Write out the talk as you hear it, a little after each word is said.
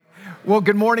Well,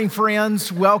 good morning,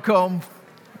 friends. Welcome.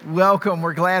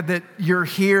 We're glad that you're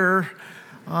here.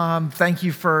 Thank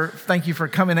you for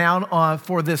coming out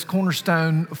for this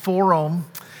Cornerstone Forum.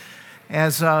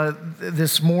 As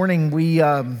this morning we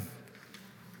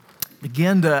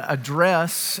begin to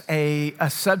address a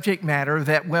subject matter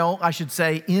that, well, I should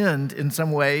say, end in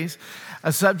some ways,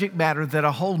 a subject matter that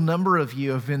a whole number of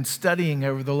you have been studying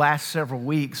over the last several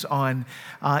weeks on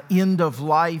end of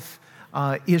life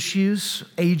issues.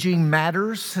 Aging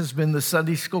Matters has been the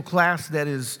Sunday school class that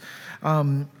is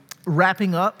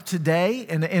wrapping up today.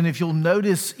 And if you'll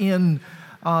notice in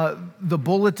the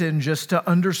bulletin, just to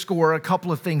underscore a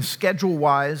couple of things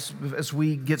schedule-wise as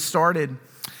we get started,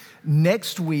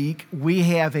 next week we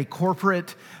have a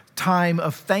corporate time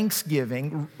of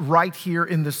Thanksgiving right here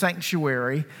in the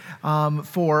sanctuary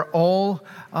for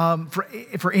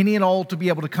any and all to be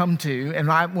able to come to.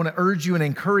 And I want to urge you and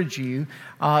encourage you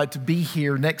to be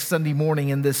here next Sunday morning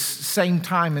in this same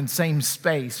time and same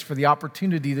space for the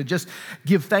opportunity to just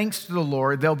give thanks to the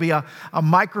Lord. There'll be a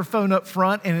microphone up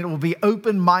front, and it will be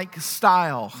open mic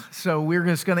style. So we're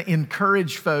just going to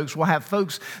encourage folks. We'll have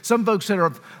some folks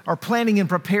that are planning and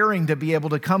preparing to be able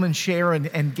to come and share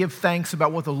and give thanks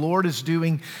about what the Lord is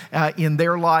doing in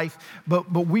their life.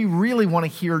 But we really want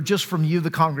to hear just from you,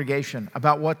 the congregation,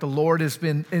 about what the Lord has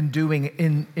been doing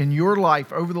in your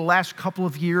life over the last couple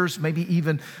of years, maybe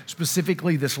even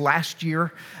specifically this last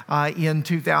year in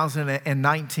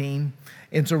 2019.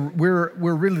 And so we're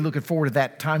really looking forward to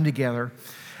that time together.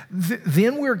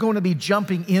 Then we're going to be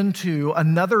jumping into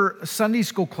another Sunday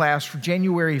school class for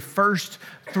January 1st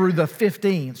through the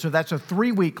 15th. So that's a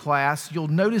 3-week class. You'll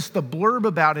notice the blurb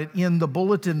about it in the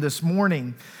bulletin this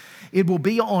morning. It will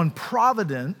be on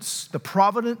providence, the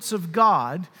providence of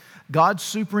God, God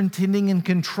superintending and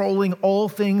controlling all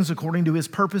things according to his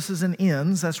purposes and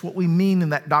ends. That's what we mean in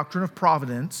that doctrine of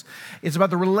providence. It's about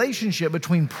the relationship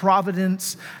between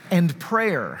providence and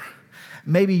prayer.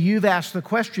 Maybe you've asked the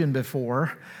question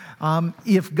before,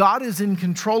 if God is in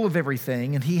control of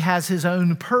everything and he has his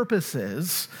own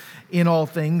purposes in all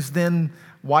things, then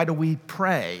why do we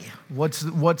pray? What's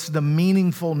the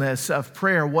meaningfulness of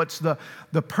prayer? What's the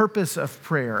purpose of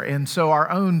prayer? And so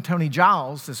our own Tony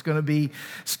Giles is going to be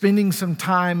spending some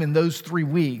time in those 3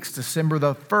 weeks, December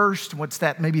the 1st, what's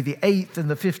that, maybe the 8th and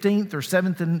the 15th or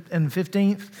 7th and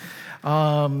 15th,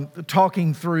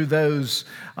 talking through those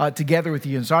together with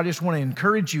you. And so I just want to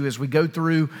encourage you as we go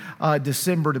through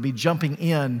December to be jumping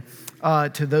in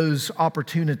to those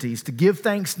opportunities, to give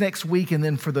thanks next week, and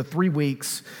then for the 3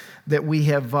 weeks that we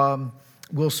have,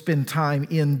 we'll spend time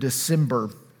in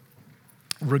December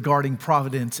regarding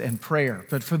providence and prayer.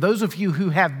 But for those of you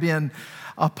who have been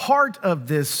a part of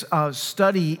this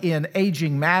study in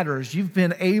Aging Matters, you've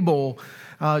been able,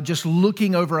 just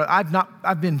looking over,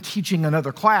 I've been teaching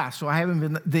another class, so I haven't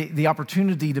been the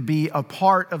opportunity to be a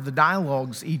part of the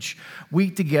dialogues each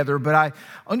week together, but I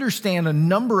understand a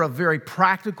number of very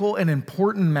practical and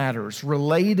important matters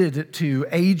related to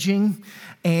aging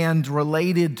and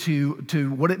related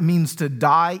to what it means to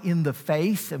die in the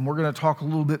faith. And we're going to talk a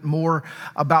little bit more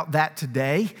about that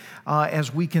today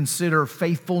as we consider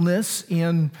faithfulness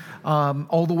in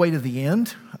all the way to the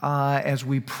end, as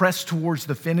we press towards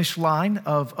the finish line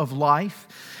of life.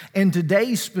 And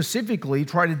today specifically,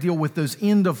 try to deal with those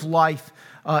end of life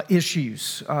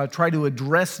issues, try to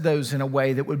address those in a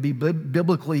way that would be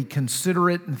biblically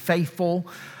considerate and faithful,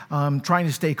 trying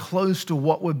to stay close to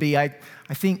what would be, I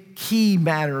think, key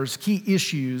matters, key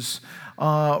issues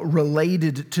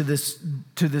related to this,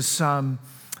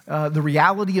 the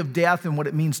reality of death and what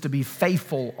it means to be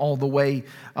faithful all the way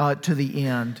to the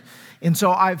end. And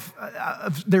so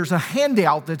there's a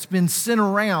handout that's been sent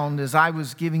around as I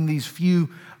was giving these few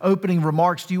opening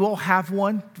remarks. Do you all have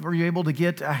one? Were you able to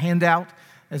get a handout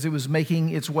as it was making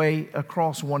its way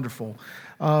across? Wonderful.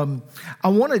 I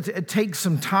wanted to take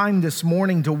some time this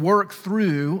morning to work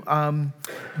through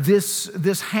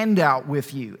this handout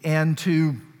with you and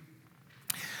to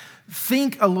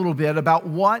think a little bit about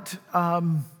what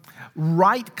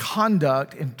right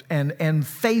conduct and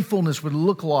faithfulness would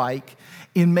look like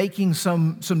in making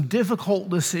some difficult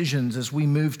decisions as we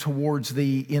move towards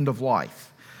the end of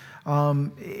life.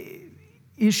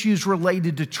 Issues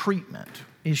related to treatment,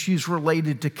 issues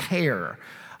related to care,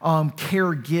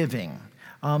 caregiving,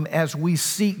 as we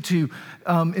seek to,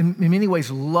 in many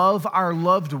ways, love our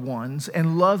loved ones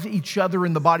and love each other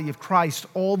in the body of Christ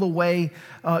all the way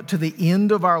to the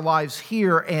end of our lives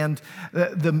here and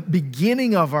the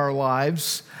beginning of our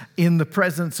lives in the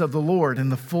presence of the Lord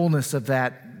and the fullness of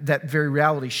that very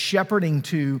reality, shepherding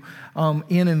to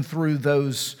in and through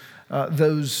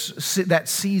that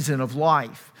season of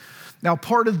life. Now,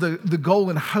 part of the goal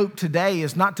and hope today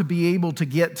is not to be able to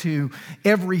get to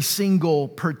every single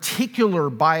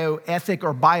particular bioethic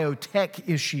or biotech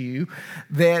issue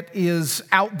that is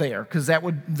out there, because that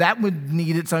would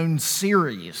need its own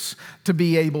series to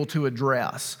be able to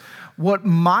address. What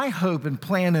my hope and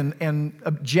plan and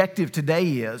objective today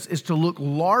is to look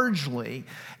largely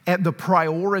at the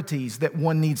priorities that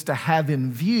one needs to have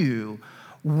in view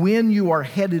when you are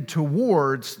headed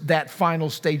towards that final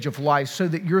stage of life, so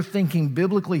that you're thinking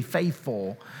biblically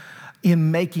faithful in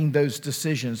making those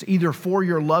decisions, either for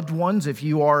your loved ones, if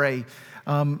you are a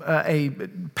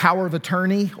power of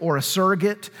attorney or a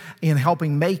surrogate in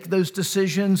helping make those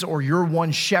decisions, or you're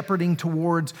one shepherding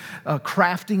towards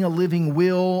crafting a living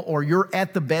will, or you're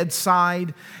at the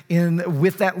bedside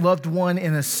with that loved one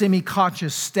in a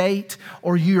semi-conscious state,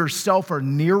 or you yourself are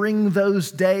nearing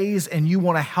those days and you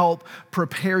want to help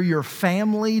prepare your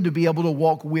family to be able to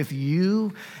walk with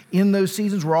you in those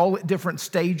seasons. We're all at different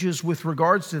stages with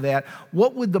regards to that.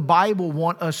 What would the Bible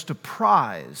want us to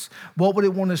prize? What would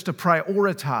it want us to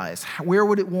prioritize? Where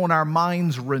would it want our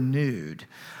minds renewed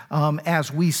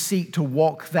as we seek to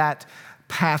walk that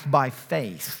path by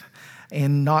faith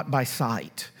and not by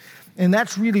sight? And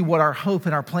that's really what our hope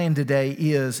and our plan today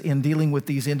is in dealing with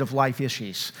these end-of-life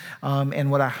issues. And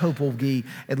what I hope will be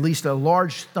at least a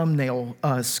large thumbnail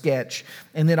sketch.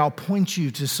 And then I'll point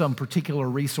you to some particular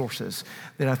resources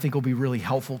that I think will be really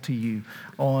helpful to you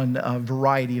on a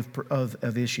variety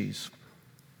of issues.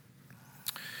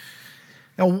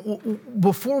 Now,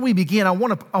 before we begin, I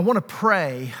want to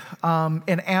pray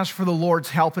and ask for the Lord's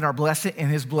help and our blessing and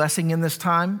His blessing in this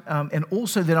time. And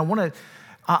also that I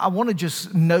want to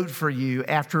just note for you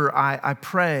after I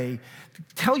pray,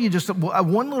 tell you just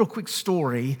one little quick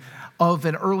story of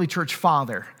an early church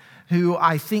father who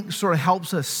I think sort of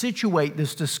helps us situate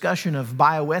this discussion of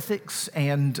bioethics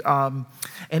and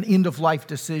end-of-life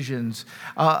decisions.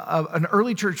 An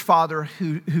early church father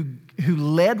who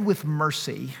led with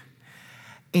mercy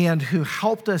and who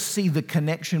helped us see the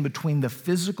connection between the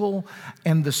physical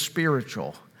and the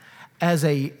spiritual as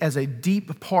a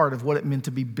deep part of what it meant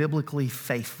to be biblically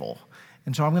faithful.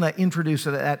 And so I'm going to introduce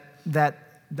that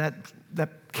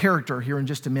character here in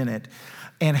just a minute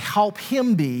and help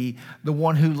him be the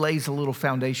one who lays a little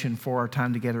foundation for our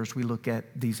time together as we look at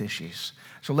these issues.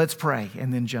 So let's pray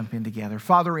and then jump in together.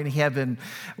 Father in heaven,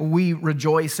 we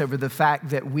rejoice over the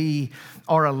fact that we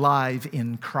are alive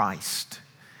in Christ,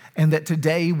 and that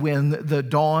today when the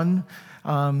dawn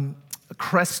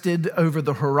crested over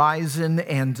the horizon,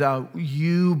 and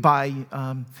you, by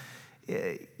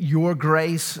your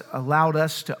grace, allowed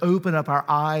us to open up our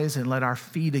eyes and let our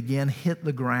feet again hit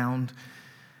the ground,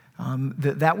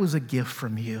 that was a gift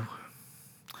from you.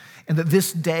 And that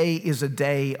this day is a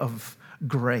day of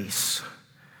grace,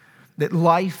 that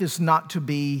life is not to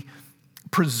be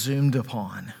presumed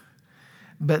upon,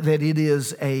 but that it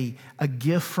is a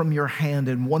gift from your hand,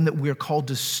 and one that we're called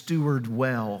to steward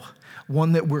well,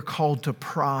 one that we're called to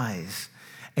prize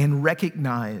and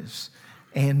recognize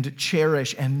and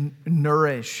cherish and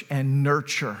nourish and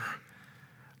nurture.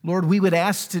 Lord, we would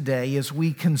ask today, as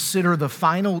we consider the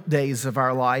final days of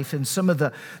our life and some of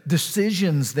the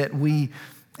decisions that we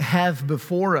have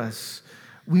before us,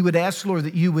 we would ask, Lord,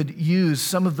 that you would use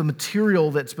some of the material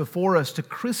that's before us to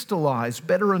crystallize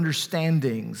better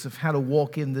understandings of how to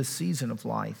walk in this season of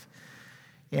life.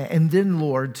 And then,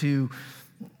 Lord, to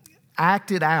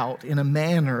act it out in a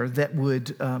manner that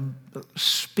would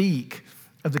speak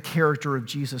of the character of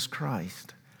Jesus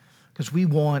Christ. Because we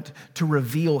want to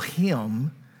reveal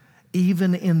Him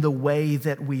even in the way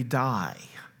that we die.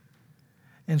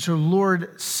 And so,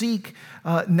 Lord, seek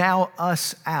now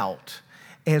us out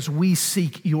as we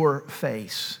seek your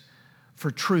face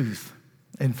for truth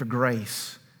and for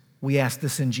grace. We ask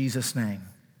this in Jesus' name.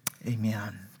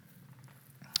 Amen.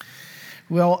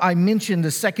 Well, I mentioned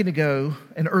a second ago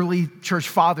an early church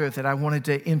father that I wanted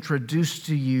to introduce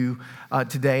to you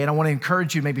today. And I want to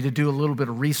encourage you maybe to do a little bit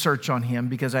of research on him,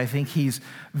 because I think he's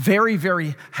very,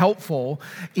 very helpful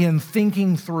in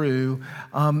thinking through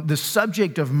the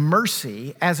subject of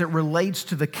mercy as it relates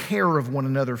to the care of one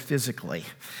another physically.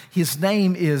 His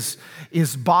name is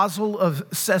Basil of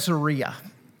Caesarea.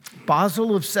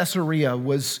 Basil of Caesarea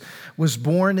was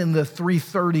born in the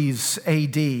 330s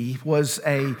AD, was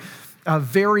a a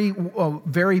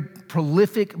very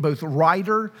prolific, both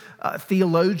writer,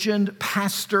 theologian,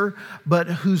 pastor, but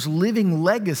whose living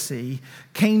legacy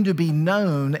came to be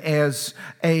known as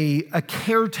a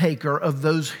caretaker of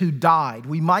those who died.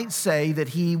 We might say that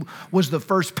he was the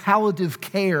first palliative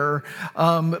care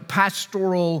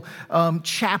pastoral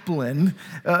chaplain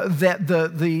that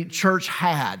the church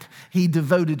had. He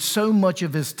devoted so much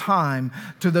of his time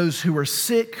to those who were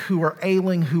sick, who were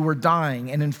ailing, who were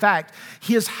dying. And in fact,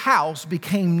 his house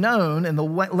became known in the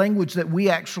language that we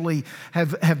actually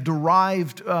have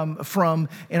derived from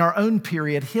in our own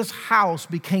period. His house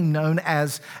became known as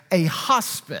a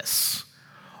hospice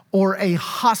or a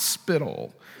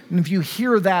hospital. And if you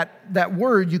hear that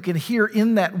word, you can hear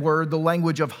in that word the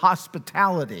language of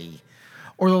hospitality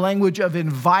or the language of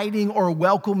inviting or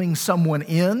welcoming someone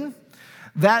in.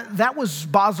 That was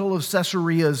Basil of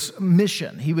Caesarea's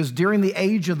mission. He was during the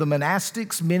age of the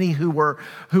monastics, many who were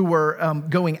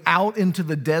going out into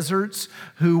the deserts,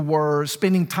 who were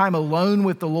spending time alone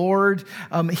with the Lord.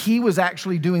 He was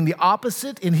actually doing the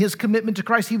opposite in his commitment to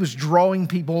Christ. He was drawing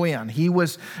people in. He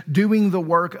was doing the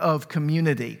work of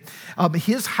community.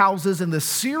 His houses and the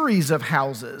series of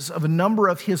houses of a number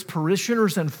of his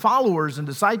parishioners and followers and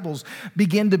disciples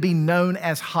began to be known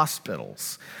as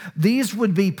hospitals. These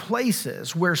would be places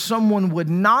where someone would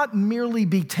not merely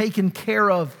be taken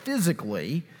care of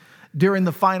physically during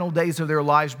the final days of their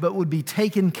lives, but would be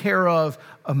taken care of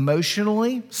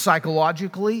emotionally,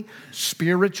 psychologically,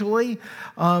 spiritually,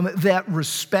 that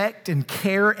respect and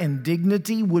care and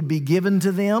dignity would be given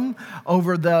to them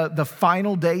over the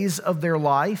final days of their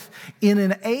life. In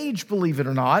an age, believe it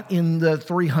or not, in the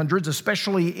 300s,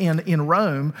 especially in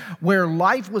Rome, where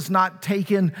life was not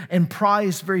taken and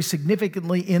prized very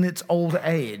significantly in its old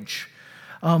age.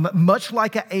 Much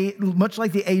like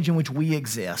the age in which we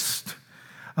exist,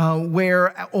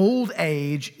 where old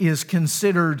age is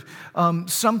considered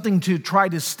something to try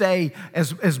to stay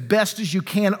as best as you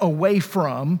can away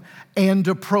from and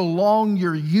to prolong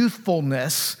your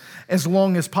youthfulness as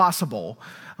long as possible.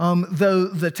 Though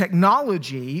the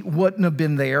technology wouldn't have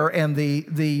been there and the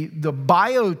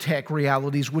biotech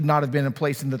realities would not have been in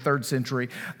place in the 3rd century,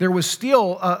 there was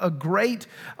still a great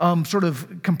sort of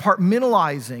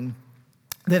compartmentalizing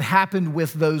that happened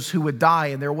with those who would die.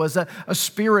 And there was a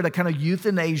spirit, a kind of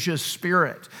euthanasia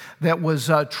spirit that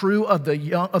was true of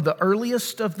the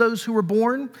earliest of those who were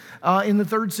born in the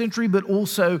 3rd century, but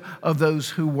also of those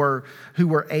who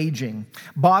were aging.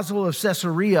 Basil of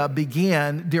Caesarea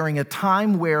began during a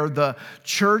time where the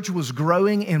church was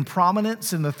growing in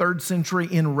prominence in the 3rd century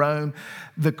in Rome.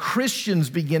 The Christians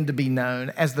began to be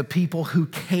known as the people who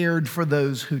cared for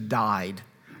those who died,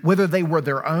 whether they were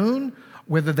their own,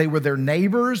 whether they were their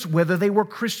neighbors, whether they were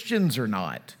Christians or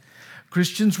not.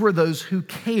 Christians were those who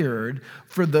cared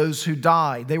for those who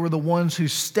died. They were the ones who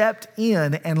stepped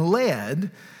in and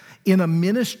led in a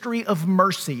ministry of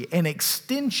mercy, an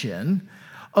extension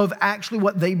of actually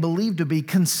what they believed to be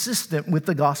consistent with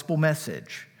the gospel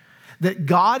message. That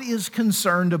God is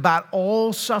concerned about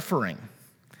all suffering,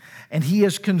 and He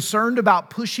is concerned about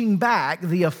pushing back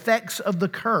the effects of the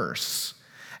curse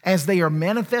as they are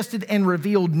manifested and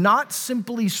revealed not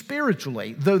simply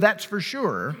spiritually, though that's for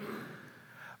sure,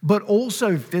 but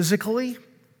also physically,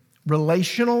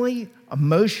 relationally,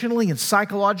 emotionally, and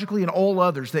psychologically, and all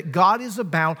others. That God is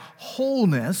about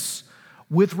wholeness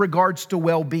with regards to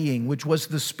well-being, which was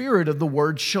the spirit of the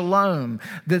word shalom.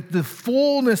 That the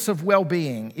fullness of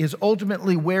well-being is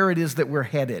ultimately where it is that we're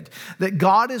headed. That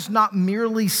God is not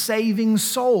merely saving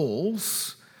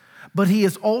souls, but He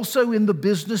is also in the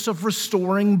business of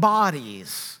restoring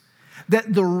bodies.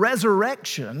 That the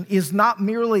resurrection is not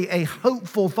merely a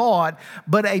hopeful thought,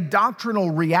 but a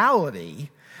doctrinal reality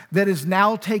that is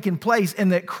now taken place,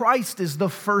 and that Christ is the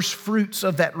first fruits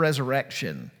of that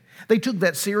resurrection. They took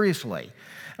that seriously,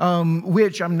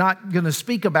 which I'm not going to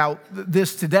speak about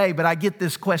this today, but I get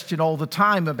this question all the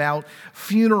time about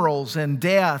funerals and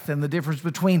death and the difference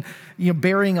between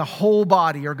burying a whole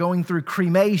body or going through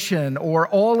cremation or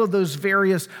all of those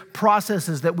various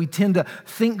processes that we tend to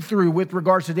think through with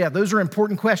regards to death. Those are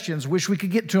important questions. Wish we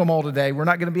could get to them all today. We're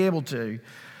not going to be able to.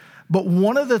 But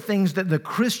one of the things that the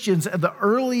Christians of the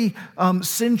early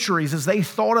centuries, as they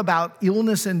thought about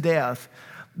illness and death,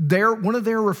 one of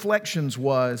their reflections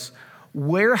was,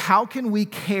 how can we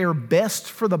care best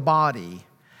for the body,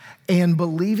 and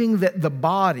believing that the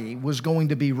body was going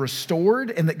to be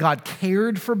restored and that God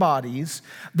cared for bodies,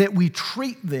 that we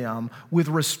treat them with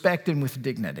respect and with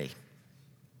dignity.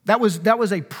 That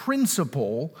was a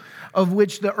principle of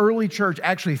which the early church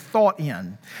actually thought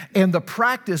in. And the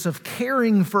practice of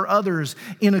caring for others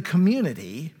in a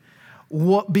community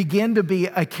what began to be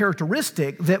a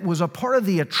characteristic that was a part of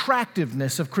the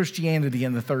attractiveness of Christianity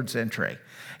in the 3rd century.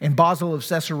 And Basil of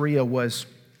Caesarea was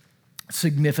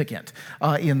significant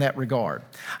in that regard.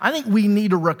 I think we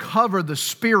need to recover the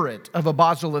spirit of a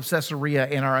Basil of Caesarea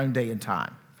in our own day and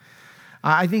time.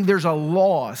 I think there's a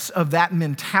loss of that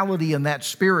mentality and that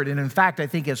spirit. And in fact, I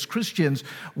think as Christians,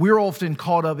 we're often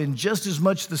caught up in just as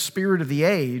much the spirit of the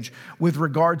age with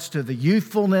regards to the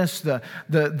youthfulness, the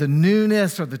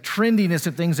newness, or the trendiness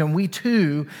of things. And we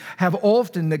too have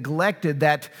often neglected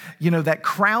that, that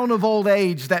crown of old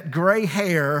age, that gray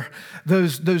hair,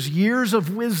 those years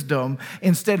of wisdom,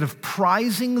 instead of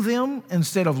prizing them,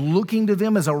 instead of looking to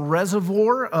them as a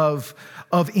reservoir of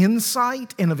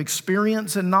insight and of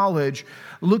experience and knowledge,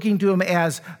 looking to them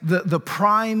as the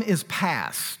prime is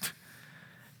past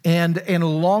and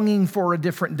longing for a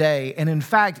different day. And in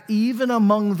fact, even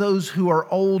among those who are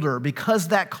older, because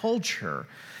that culture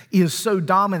is so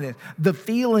dominant, the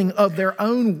feeling of their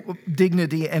own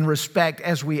dignity and respect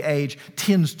as we age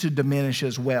tends to diminish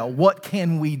as well. What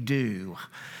can we do?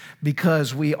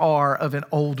 Because we are of an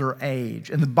older age.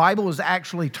 And the Bible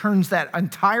actually turns that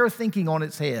entire thinking on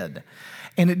its head.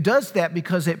 And it does that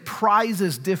because it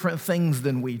prizes different things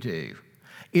than we do.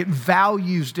 It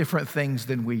values different things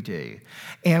than we do.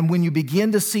 And when you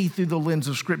begin to see through the lens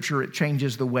of Scripture, it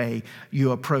changes the way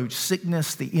you approach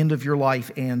sickness, the end of your life,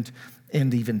 and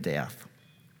even death.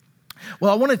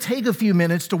 Well, I want to take a few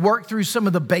minutes to work through some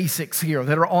of the basics here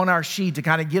that are on our sheet to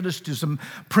kind of get us to some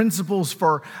principles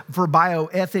for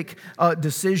bioethic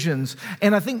decisions.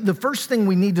 And I think the first thing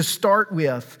we need to start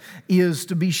with is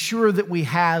to be sure that we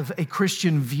have a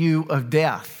Christian view of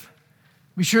death.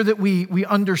 Be sure that we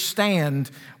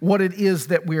understand what it is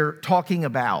that we're talking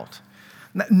about.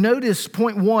 Now, notice,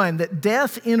 point one, that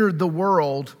death entered the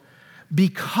world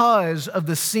because of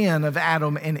the sin of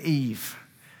Adam and Eve.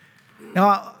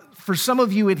 Now, for some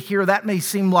of you in here, that may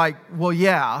seem like, well,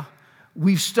 yeah,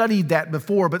 we've studied that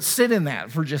before, but sit in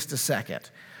that for just a second.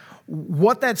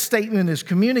 What that statement is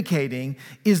communicating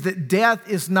is that death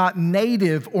is not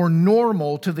native or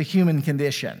normal to the human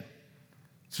condition.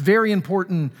 It's very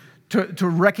important to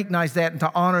recognize that and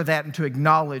to honor that and to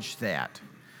acknowledge that.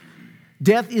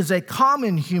 Death is a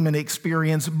common human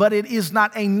experience, but it is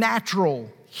not a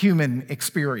natural human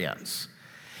experience.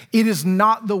 It is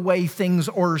not the way things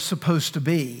are supposed to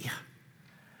be.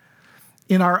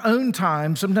 In our own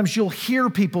time, sometimes you'll hear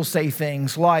people say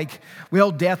things like,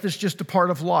 well, death is just a part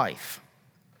of life.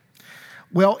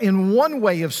 Well, in one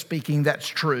way of speaking, that's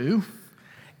true.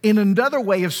 In another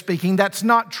way of speaking, that's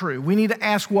not true. We need to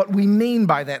ask what we mean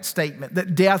by that statement,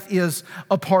 that death is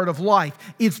a part of life.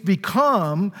 It's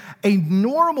become a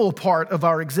normal part of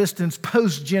our existence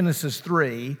post-Genesis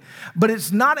 3, but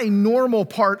it's not a normal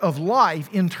part of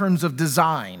life in terms of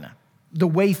design, the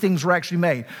way things were actually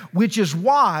made, which is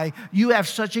why you have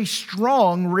such a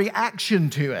strong reaction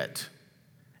to it.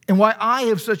 And why I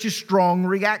have such a strong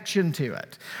reaction to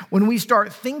it. When we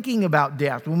start thinking about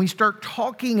death, when we start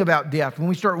talking about death, when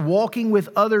we start walking with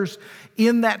others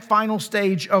in that final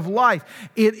stage of life,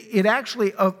 it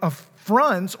actually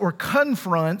affronts or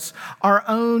confronts our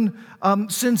own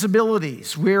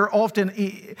sensibilities. We're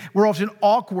often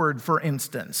awkward, for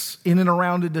instance, in and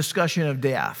around a discussion of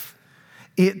death.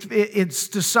 It's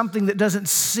to something that doesn't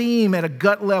seem at a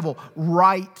gut level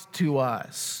right to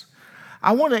us.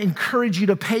 I want to encourage you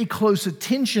to pay close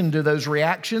attention to those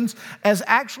reactions as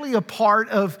actually a part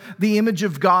of the image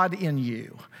of God in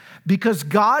you. Because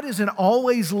God is an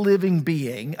always living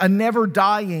being, a never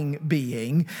dying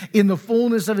being in the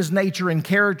fullness of his nature and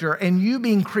character, and you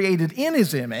being created in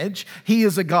his image, he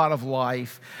is a God of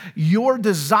life. Your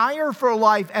desire for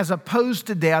life as opposed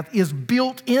to death is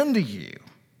built into you.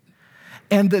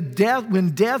 And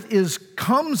when death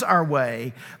comes our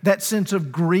way, that sense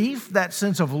of grief, that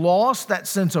sense of loss, that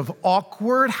sense of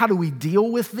awkward, how do we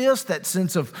deal with this? That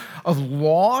sense of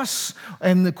loss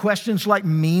and the questions like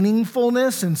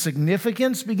meaningfulness and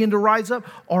significance begin to rise up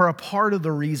are a part of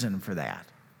the reason for that.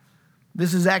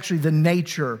 This is actually the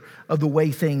nature of the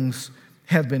way things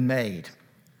have been made.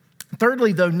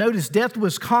 Thirdly, though, notice death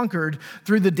was conquered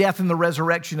through the death and the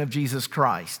resurrection of Jesus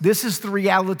Christ. This is the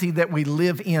reality that we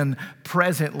live in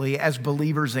presently as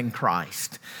believers in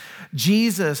Christ.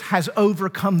 Jesus has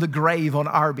overcome the grave on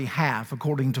our behalf,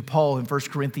 according to Paul in 1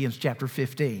 Corinthians chapter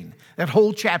 15. That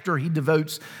whole chapter he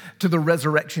devotes to the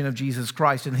resurrection of Jesus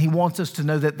Christ, and he wants us to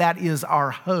know that that is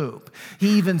our hope.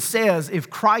 He even says, if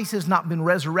Christ has not been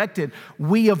resurrected,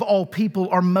 we of all people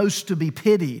are most to be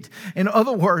pitied. In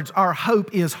other words, our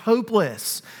hope is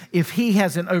hopeless if he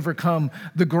hasn't overcome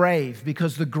the grave,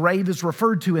 because the grave is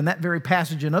referred to in that very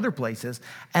passage and other places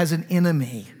as an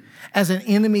enemy. as an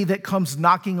enemy that comes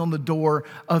knocking on the door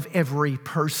of every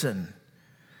person.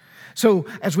 So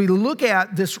as we look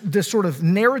at this sort of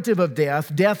narrative of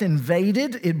death, death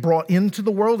invaded, it brought into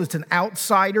the world. It's an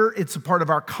outsider. It's a part of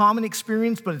our common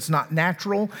experience, but it's not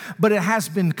natural. But it has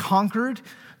been conquered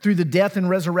through the death and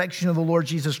resurrection of the Lord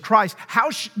Jesus Christ. How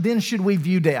then should we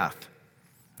view death?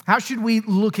 How should we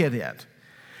look at it?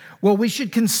 Well, we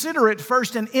should consider it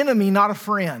first an enemy, not a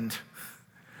friend.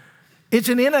 It's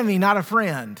an enemy, not a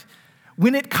friend.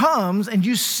 When it comes and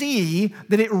you see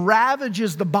that it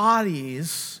ravages the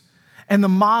bodies and the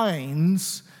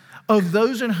minds of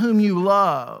those in whom you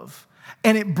love,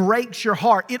 and it breaks your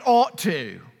heart, it ought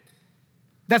to.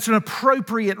 That's an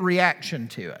appropriate reaction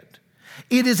to it.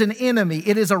 It is an enemy.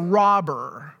 It is a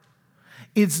robber.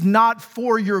 It's not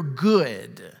for your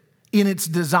good in its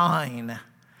design.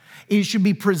 It should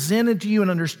be presented to you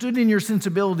and understood in your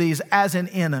sensibilities as an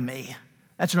enemy.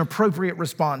 That's an appropriate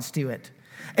response to it.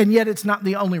 And yet it's not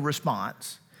the only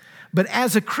response. But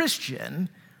as a Christian,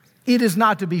 it is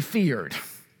not to be feared.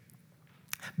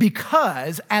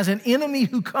 Because as an enemy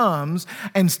who comes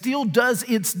and still does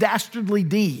its dastardly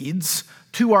deeds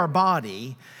to our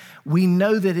body, we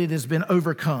know that it has been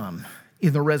overcome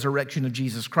in the resurrection of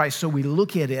Jesus Christ. So we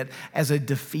look at it as a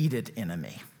defeated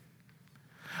enemy.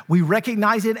 We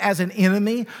recognize it as an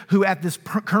enemy who at this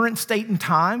current state and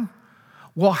time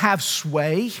will have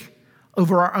sway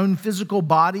over our own physical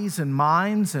bodies and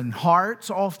minds and hearts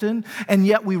often, and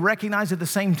yet we recognize at the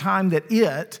same time that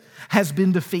it has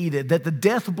been defeated, that the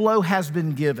death blow has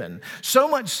been given. So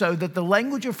much so that the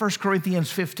language of 1 Corinthians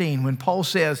 15, when Paul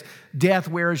says, death,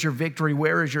 where is your victory,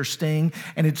 where is your sting,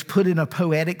 and it's put in a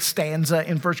poetic stanza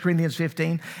in 1 Corinthians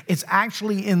 15, it's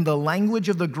actually in the language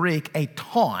of the Greek a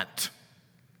taunt.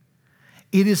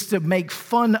 It is to make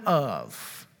fun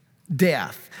of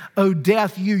death. Oh,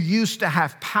 death, you used to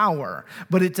have power,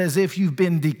 but it's as if you've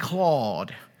been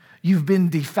declawed. You've been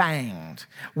defanged.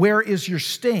 Where is your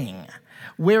sting?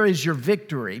 Where is your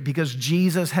victory? Because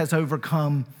Jesus has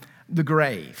overcome the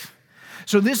grave.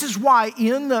 So this is why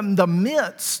in the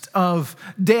midst of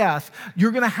death,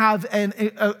 you're going to have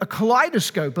a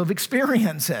kaleidoscope of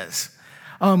experiences.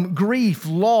 Grief,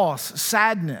 loss,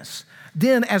 sadness.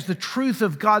 Then as the truth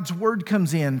of God's word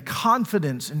comes in,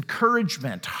 confidence,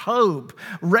 encouragement, hope,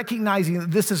 recognizing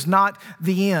that this is not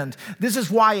the end. This is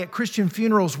why at Christian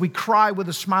funerals we cry with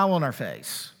a smile on our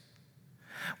face.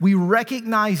 We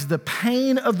recognize the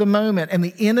pain of the moment and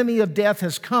the enemy of death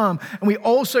has come, and we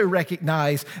also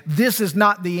recognize this is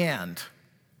not the end.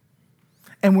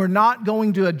 And we're not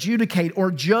going to adjudicate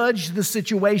or judge the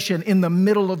situation in the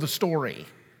middle of the story.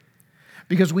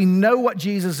 Because we know what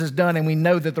Jesus has done and we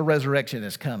know that the resurrection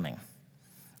is coming.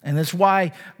 And that's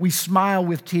why we smile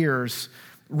with tears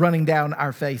running down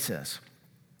our faces.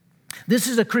 This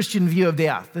is a Christian view of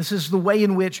death. This is the way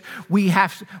in which we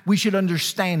should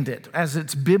understand it as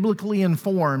it's biblically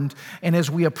informed and as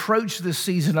we approach this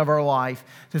season of our life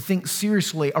to think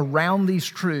seriously around these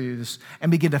truths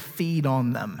and begin to feed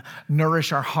on them,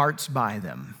 nourish our hearts by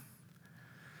them.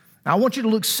 Now I want you to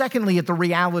look secondly at the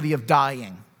reality of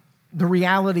dying. The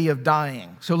reality of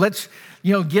dying. So let's,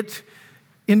 get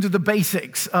into the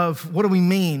basics of what do we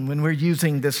mean when we're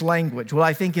using this language. Well,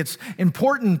 I think it's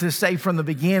important to say from the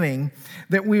beginning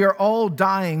that we are all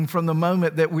dying from the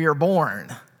moment that we are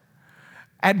born.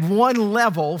 At one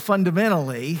level,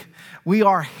 fundamentally, we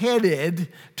are headed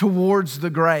towards the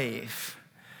grave.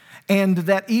 And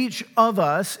that each of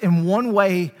us, in one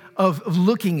way of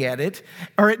looking at it,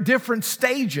 are at different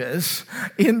stages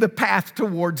in the path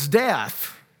towards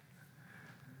death.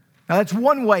 Now, that's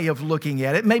one way of looking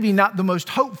at it, maybe not the most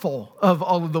hopeful of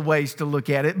all of the ways to look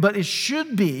at it, but it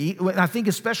should be, I think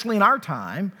especially in our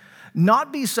time,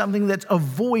 not be something that's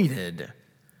avoided,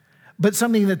 but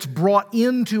something that's brought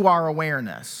into our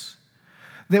awareness.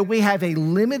 That we have a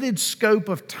limited scope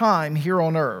of time here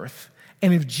on earth,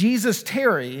 and if Jesus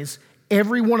tarries,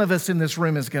 every one of us in this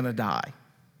room is going to die.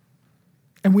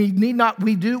 And we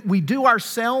do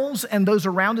ourselves and those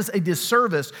around us a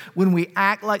disservice when we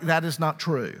act like that is not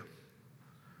true.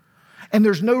 And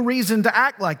there's no reason to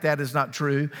act like that is not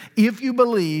true if you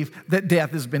believe that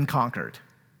death has been conquered.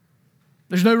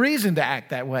 There's no reason to act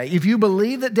that way. If you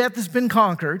believe that death has been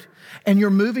conquered and you're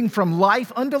moving from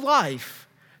life unto life,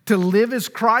 to live is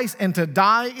Christ and to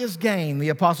die is gain, the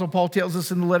Apostle Paul tells us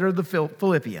in the letter of the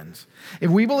Philippians. If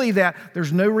we believe that,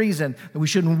 there's no reason that we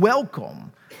shouldn't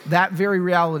welcome that very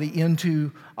reality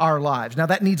into our lives. Now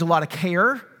that needs a lot of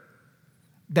care.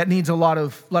 That needs a lot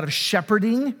of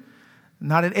shepherding.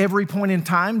 Not at every point in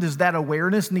time does that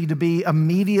awareness need to be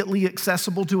immediately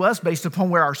accessible to us based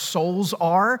upon where our souls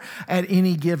are at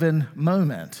any given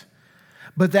moment.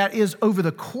 but that is over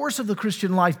the course of the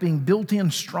Christian life being built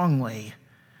in strongly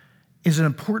is an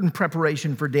important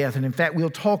preparation for death. And in fact, we'll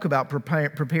talk about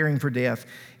preparing for death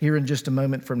here in just a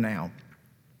moment from now.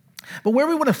 But where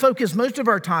we want to focus most of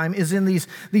our time is in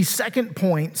these second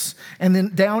points and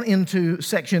then down into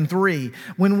section 3.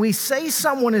 When we say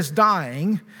someone is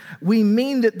dying, we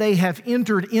mean that they have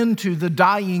entered into the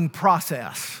dying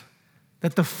process,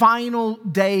 that the final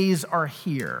days are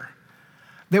here,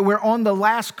 that we're on the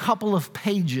last couple of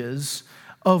pages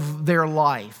of their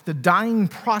life. The dying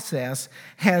process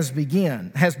has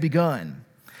begun.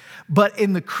 But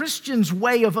in the Christian's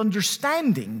way of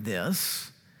understanding this,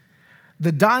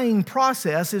 the dying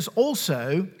process is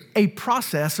also a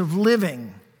process of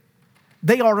living.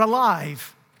 They are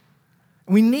alive.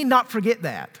 We need not forget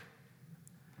that.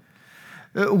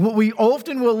 What we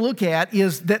often will look at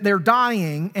is that they're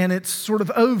dying and it's sort of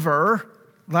over,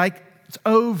 like it's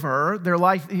over. Their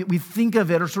life, we think of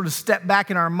it or sort of step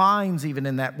back in our minds even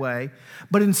in that way.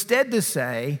 But instead to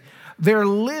say, they're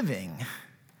living.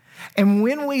 And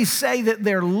when we say that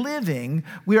they're living,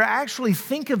 we actually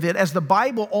think of it as the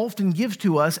Bible often gives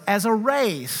to us as a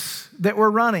race that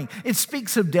we're running. It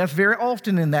speaks of death very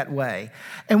often in that way.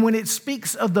 And when it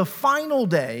speaks of the final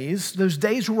days, those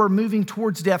days where we're moving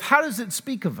towards death, how does it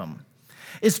speak of them?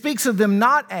 It speaks of them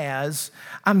not as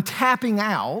I'm tapping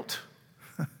out,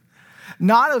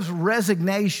 not as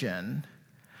resignation,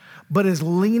 but as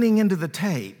leaning into the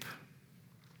tape.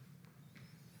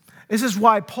 This is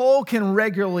why Paul can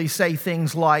regularly say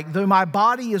things like, though my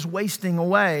body is wasting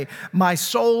away, my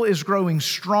soul is growing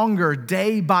stronger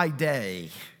day by day.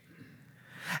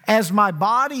 As my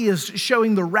body is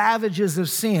showing the ravages of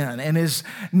sin and is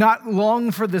not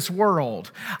long for this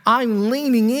world, I'm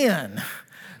leaning in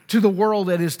to the world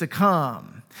that is to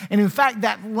come. And in fact,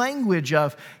 that language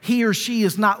of he or she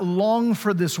is not long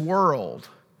for this world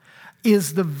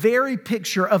is the very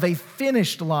picture of a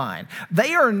finished line.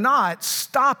 They are not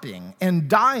stopping and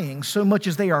dying so much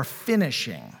as they are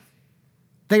finishing.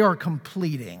 They are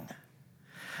completing.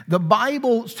 The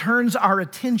Bible turns our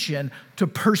attention to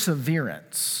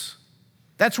perseverance.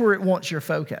 That's where it wants your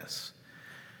focus.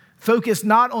 Focus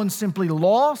not on simply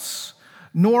loss,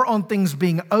 nor on things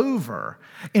being over.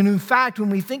 And in fact, when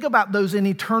we think about those in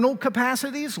eternal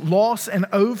capacities, loss and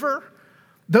over,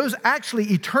 those actually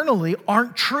eternally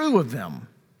aren't true of them.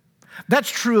 That's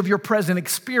true of your present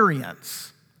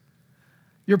experience.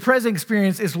 Your present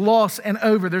experience is loss and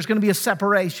over. There's going to be a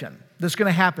separation that's going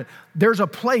to happen. There's a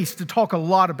place to talk a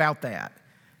lot about that,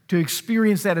 to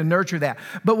experience that and nurture that.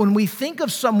 But when we think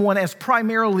of someone as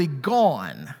primarily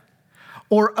gone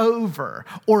or over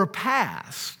or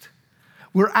past,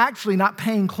 we're actually not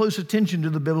paying close attention to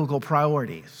the biblical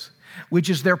priorities, which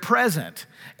is their present,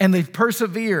 and they've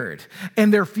persevered,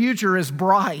 and their future is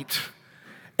bright,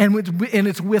 and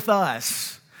it's with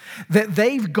us, that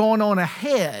they've gone on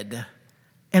ahead,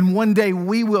 and one day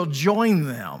we will join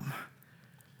them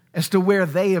as to where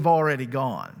they have already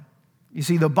gone. You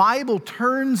see, the Bible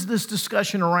turns this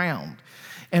discussion around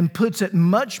and puts it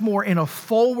much more in a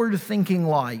forward-thinking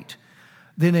light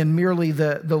than in merely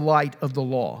the light of the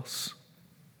loss.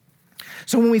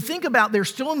 So when we think about they're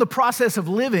still in the process of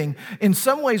living, in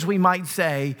some ways we might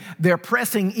say they're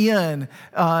pressing in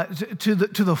to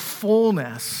the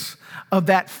fullness of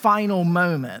that final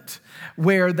moment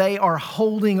where they are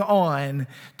holding on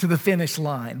to the finish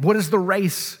line. What is the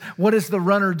race? What does the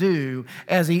runner do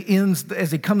as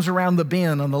he comes around the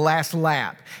bend on the last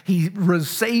lap? He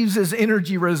saves his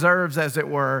energy reserves, as it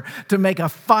were, to make a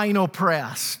final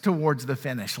press towards the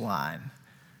finish line.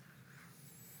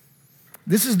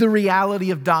 This is the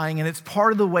reality of dying, and it's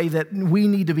part of the way that we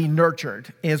need to be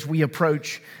nurtured as we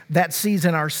approach that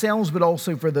season ourselves, but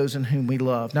also for those in whom we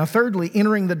love. Now, thirdly,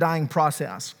 entering the dying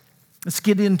process. Let's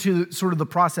get into sort of the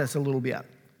process a little bit.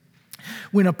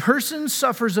 When a person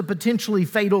suffers a potentially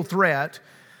fatal threat,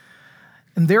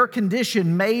 and their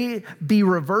condition may be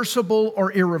reversible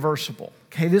or irreversible.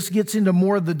 Okay, this gets into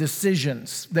more of the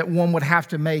decisions that one would have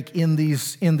to make in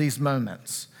these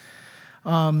moments.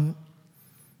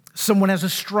 Someone has a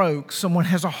stroke, someone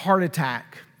has a heart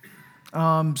attack,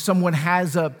 someone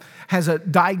has a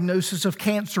diagnosis of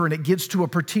cancer and it gets to a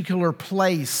particular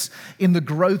place in the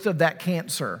growth of that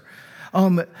cancer.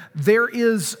 There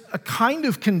is a kind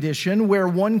of condition where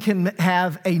one can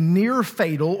have a near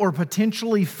fatal or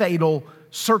potentially fatal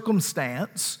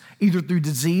circumstance, either through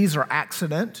disease or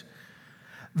accident,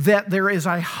 that there is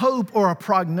a hope or a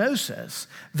prognosis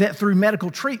that through medical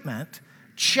treatment,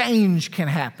 change can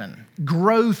happen,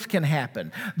 growth can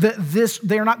happen.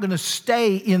 They're not going to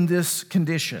stay in this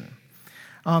condition.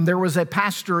 There was a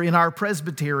pastor in our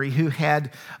presbytery who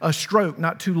had a stroke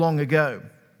not too long ago.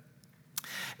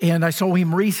 And I saw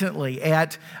him recently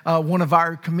at one of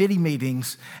our committee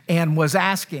meetings and was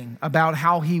asking about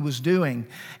how he was doing.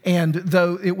 And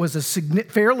though it was a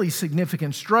fairly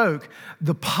significant stroke,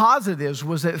 the positives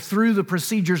was that through the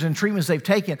procedures and treatments they've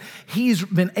taken, he's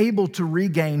been able to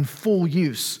regain full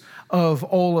use of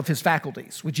all of his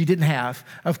faculties, which he didn't have,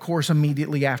 of course,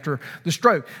 immediately after the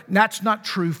stroke. And that's not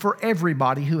true for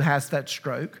everybody who has that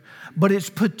stroke, but it's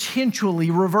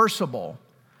potentially reversible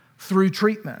through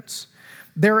treatments.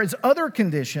 There is other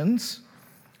conditions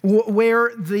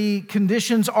where the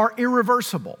conditions are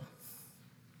irreversible.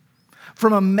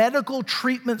 From a medical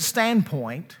treatment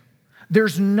standpoint,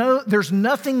 there's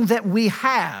nothing that we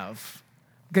have.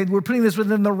 Okay, we're putting this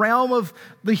within the realm of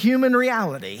the human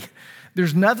reality.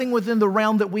 There's nothing within the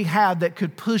realm that we have that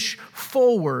could push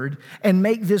forward and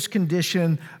make this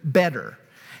condition better.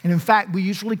 And in fact, we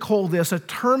usually call this a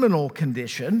terminal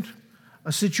condition,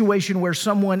 a situation where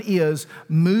someone is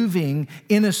moving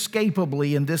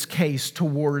inescapably, in this case,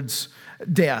 towards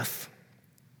death.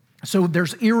 So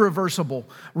there's irreversible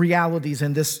realities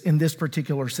in this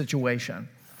particular situation.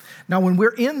 Now, when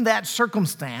we're in that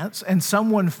circumstance and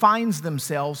someone finds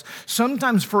themselves,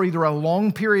 sometimes for either a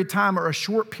long period of time or a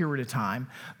short period of time,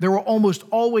 there will almost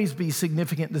always be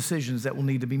significant decisions that will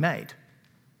need to be made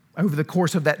over the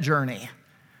course of that journey.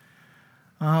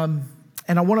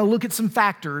 And I want to look at some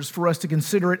factors for us to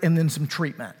consider it and then some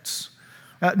treatments.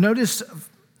 Notice,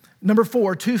 number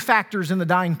 4, 2 factors in the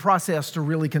dying process to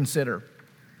really consider.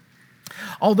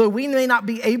 Although we may not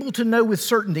be able to know with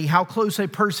certainty how close a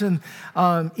person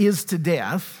is to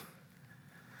death,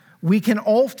 we can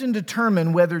often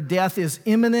determine whether death is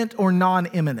imminent or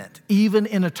non-imminent, even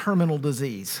in a terminal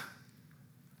disease.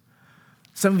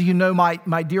 Some of you know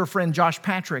my dear friend Josh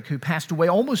Patrick, who passed away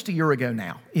almost a year ago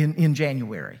now in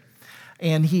January.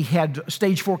 And he had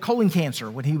stage 4 colon cancer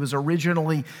when he was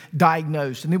originally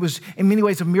diagnosed. And it was, in many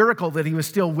ways, a miracle that he was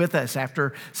still with us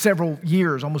after several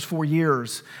years, almost 4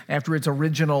 years after its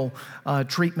original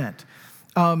treatment.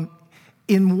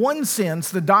 In one sense,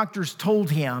 the doctors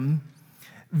told him,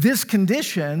 this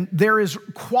condition, there is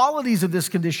qualities of this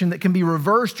condition that can be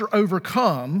reversed or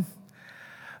overcome,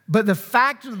 but the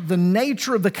fact of the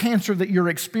nature of the cancer that you're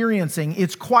experiencing,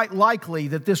 it's quite likely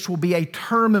that this will be a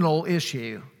terminal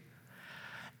issue.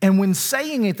 And when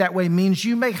saying it that way means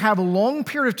you may have a long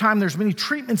period of time, there's many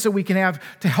treatments that we can have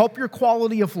to help your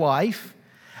quality of life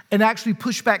and actually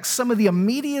push back some of the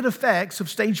immediate effects of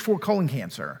stage 4 colon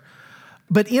cancer.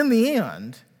 But in the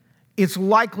end, it's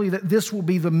likely that this will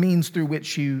be the means through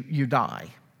which you die.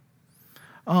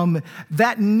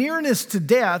 That nearness to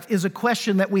death is a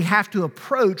question that we have to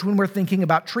approach when we're thinking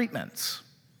about treatments.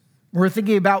 We're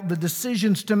thinking about the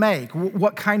decisions to make,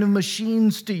 what kind of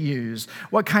machines to use,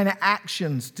 what kind of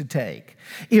actions to take.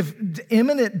 If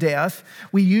imminent death,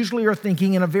 we usually are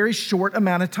thinking in a very short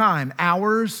amount of time,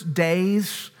 hours,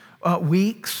 days,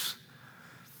 weeks.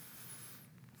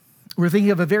 We're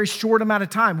thinking of a very short amount of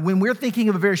time. When we're thinking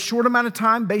of a very short amount of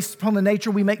time, based upon the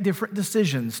nature, we make different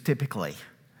decisions typically.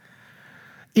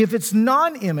 If it's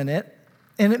non-imminent,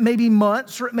 and it may be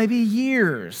months or it may be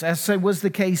years, as was the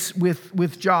case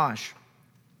with Josh.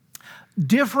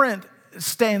 Different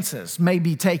stances may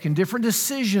be taken, different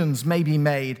decisions may be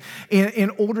made in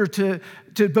order to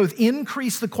both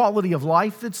increase the quality of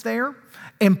life that's there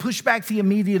and push back the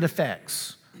immediate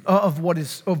effects of what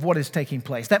is taking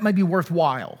place. That may be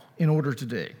worthwhile in order to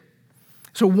do.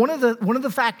 So one of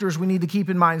the factors we need to keep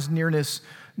in mind is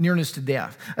nearness to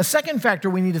death. A second factor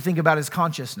we need to think about is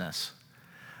consciousness.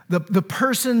 The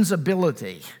person's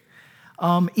ability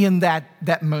in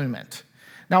that moment.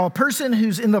 Now, a person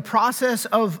who's in the process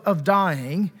of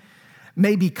dying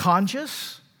may be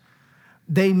conscious,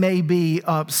 they may be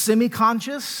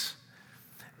semi-conscious,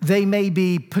 they may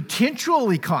be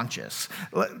potentially conscious.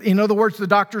 In other words, the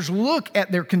doctors look at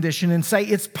their condition and say,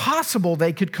 it's possible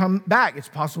they could come back, it's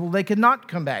possible they could not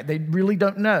come back. They really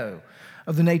don't know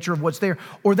of the nature of what's there.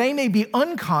 Or they may be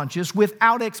unconscious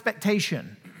without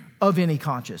expectation of any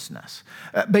consciousness,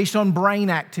 based on brain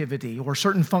activity or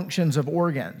certain functions of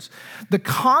organs. The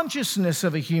consciousness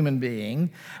of a human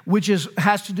being, which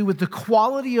has to do with the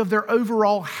quality of their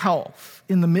overall health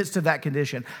in the midst of that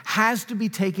condition, has to be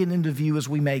taken into view as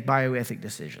we make bioethic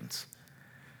decisions.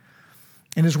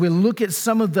 And as we look at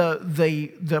some of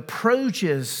the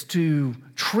approaches to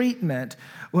treatment,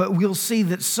 we'll see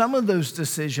that some of those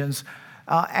decisions,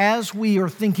 as we are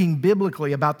thinking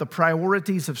biblically about the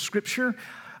priorities of Scripture,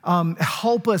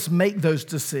 help us make those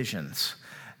decisions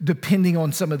depending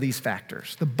on some of these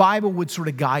factors. The Bible would sort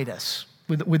of guide us,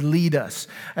 would lead us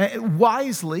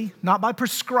wisely, not by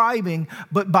prescribing,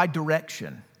 but by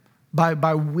direction,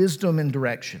 by wisdom and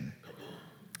direction.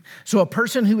 So a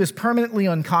person who is permanently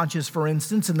unconscious, for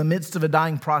instance, in the midst of a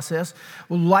dying process,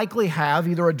 will likely have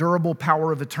either a durable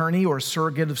power of attorney or a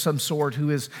surrogate of some sort who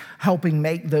is helping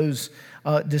make those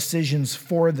decisions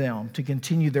for them to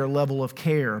continue their level of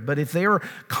care. But if they are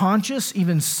conscious,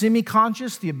 even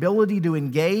semi-conscious, the ability to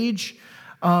engage,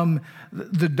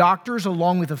 the doctors,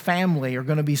 along with the family, are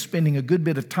going to be spending a good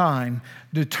bit of time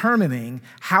determining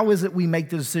how is it we make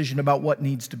the decision about what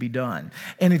needs to be done.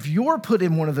 And if you're put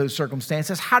in one of those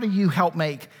circumstances, how do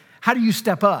you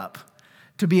step up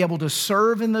to be able to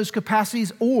serve in those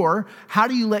capacities? Or how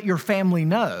do you let your family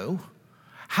know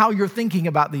how you're thinking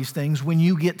about these things when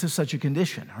you get to such a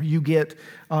condition or you get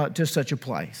to such a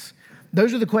place?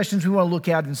 Those are the questions we want to look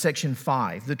at in section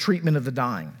 5, the treatment of the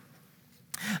dying.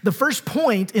 The first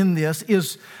point in this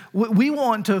is we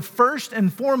want to first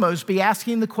and foremost be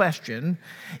asking the question,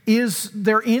 is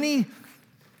there any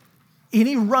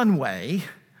runway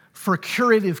for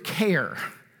curative care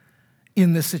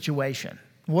in this situation?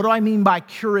 What do I mean by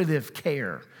curative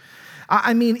care?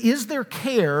 I mean, is there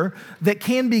care that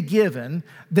can be given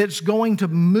that's going to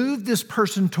move this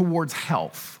person towards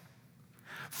health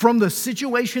from the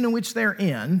situation in which they're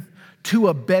in to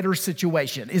a better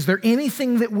situation? Is there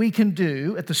anything that we can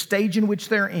do at the stage in which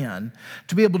they're in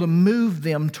to be able to move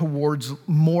them towards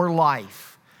more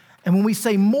life? And when we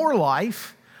say more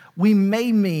life, we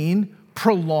may mean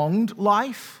prolonged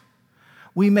life.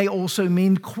 We may also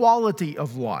mean quality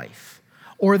of life,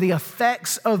 or the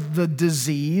effects of the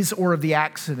disease or of the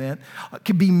accident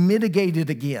can be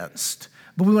mitigated against.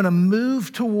 But we want to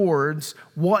move towards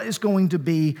what is going to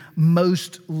be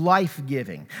most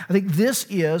life-giving. I think this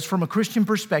is, from a Christian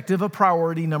perspective, a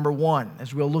priority number one,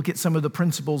 as we'll look at some of the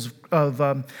principles of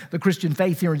the Christian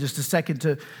faith here in just a second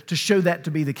to show that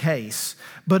to be the case.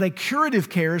 But a curative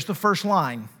care is the first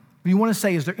line. We want to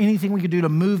say, is there anything we can do to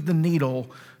move the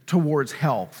needle towards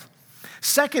health?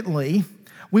 Secondly,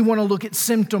 we want to look at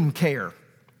symptom care.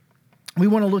 We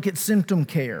want to look at symptom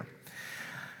care.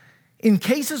 In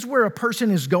cases where a person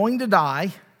is going to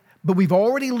die, but we've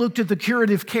already looked at the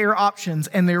curative care options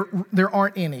and there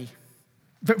aren't any.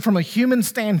 From a human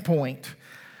standpoint,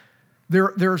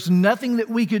 there's nothing that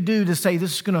we could do to say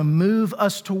this is going to move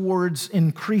us towards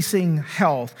increasing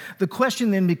health. The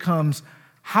question then becomes,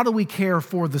 how do we care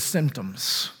for the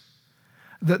symptoms,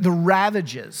 the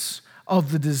ravages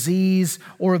of the disease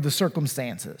or of the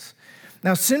circumstances?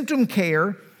 Now, symptom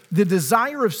care, the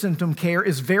desire of symptom care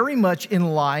is very much in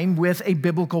line with a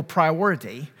biblical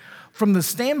priority. From the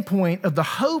standpoint of the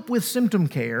hope with symptom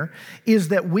care is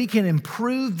that we can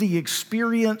improve the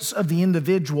experience of the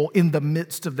individual in the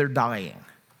midst of their dying.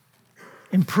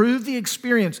 Improve the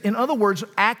experience. In other words,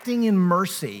 acting in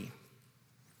mercy.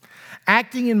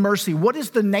 Acting in mercy. What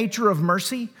is the nature of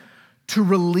mercy? To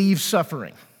relieve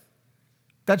suffering.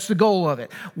 That's the goal of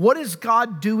it. What is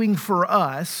God doing for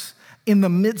us in the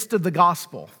midst of the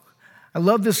gospel? I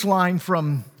love this line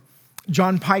from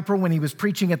John Piper when he was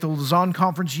preaching at the Lausanne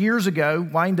Conference years ago,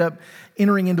 wind up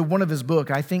entering into one of his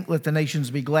books, I think Let the Nations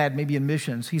Be Glad, maybe in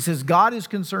missions. He says, God is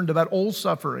concerned about all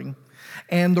suffering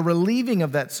and the relieving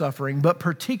of that suffering, but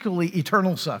particularly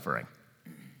eternal suffering.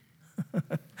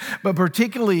 But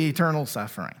particularly eternal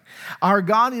suffering. Our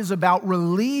God is about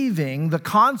relieving the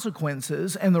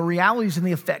consequences and the realities and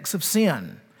the effects of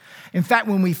sin. In fact,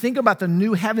 when we think about the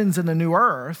new heavens and the new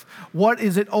earth, what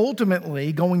is it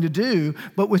ultimately going to do,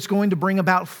 but what's going to bring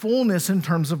about fullness in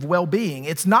terms of well-being?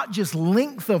 It's not just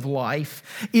length of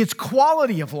life, it's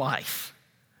quality of life.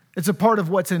 It's a part of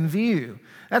what's in view.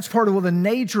 That's part of the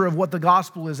nature of what the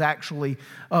gospel is actually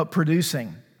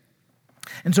producing.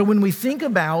 And so when we think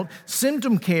about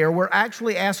symptom care, we're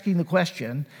actually asking the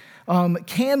question,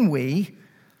 can we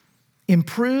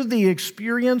improve the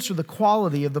experience or the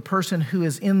quality of the person who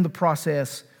is in the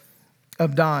process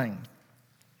of dying?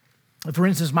 For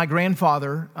instance, my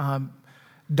grandfather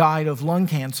died of lung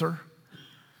cancer.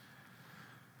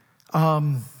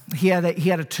 He had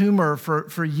a tumor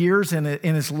for years in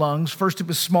his lungs. First it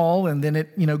was small, and then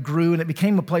it grew, and it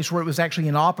became a place where it was actually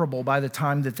inoperable by the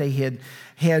time that they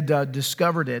had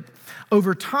discovered it.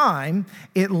 Over time,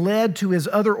 it led to his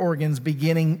other organs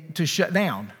beginning to shut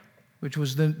down, which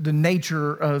was the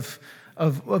nature of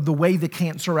the way the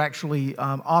cancer actually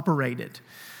operated.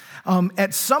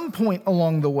 At some point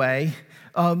along the way,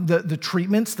 the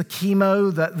treatments, the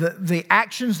chemo, the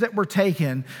actions that were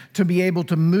taken to be able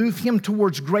to move him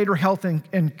towards greater health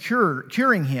and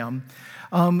curing him,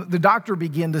 the doctor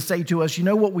began to say to us,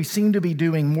 what we seem to be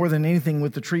doing more than anything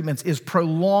with the treatments is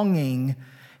prolonging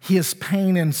his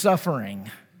pain and suffering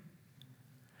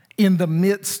in the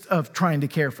midst of trying to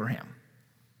care for him.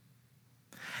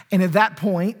 And at that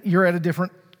point, you're at a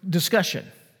different discussion.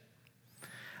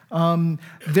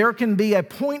 there can be a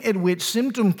point at which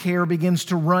symptom care begins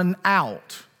to run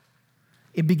out.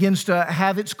 It begins to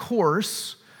have its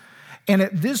course, and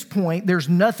at this point, there's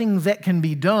nothing that can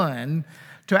be done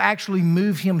to actually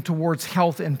move him towards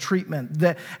health and treatment.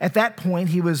 At that point,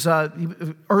 he was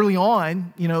early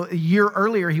on, a year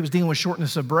earlier, he was dealing with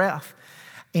shortness of breath,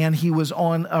 and he was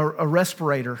on a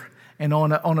respirator and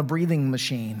on a breathing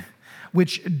machine,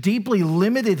 which deeply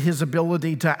limited his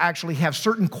ability to actually have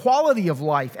certain quality of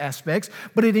life aspects,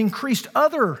 but it increased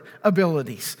other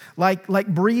abilities, like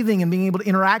breathing and being able to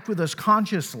interact with us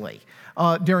consciously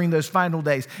during those final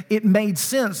days. It made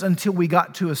sense until we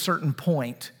got to a certain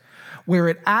point where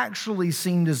it actually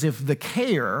seemed as if the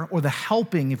care, or the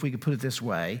helping, if we could put it this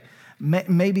way,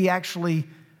 may be actually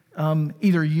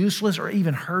either useless or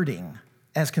even hurting,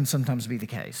 as can sometimes be the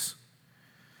case.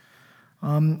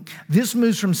 This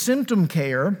moves from symptom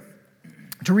care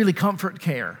to really comfort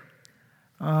care.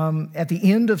 At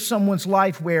the end of someone's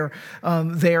life where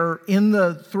they're in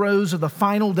the throes of the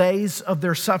final days of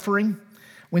their suffering,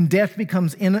 when death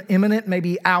becomes imminent,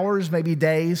 maybe hours, maybe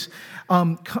days,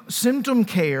 symptom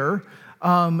care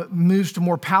moves to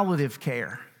more palliative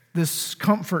care, this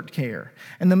comfort care.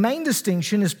 And the main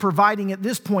distinction is providing at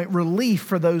this point relief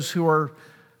for those who are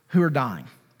dying.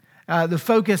 The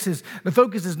focus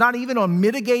is not even on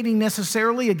mitigating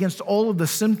necessarily against all of the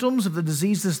symptoms of the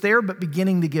disease that's there, but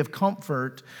beginning to give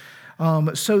comfort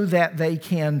so that they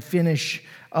can finish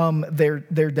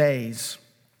their days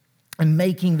and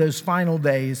making those final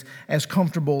days as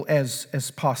comfortable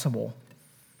as possible.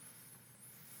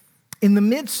 In the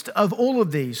midst of all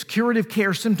of these, curative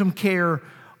care, symptom care,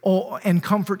 and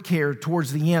comfort care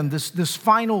towards the end, this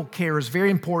final care is very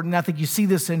important. I think you see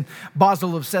this in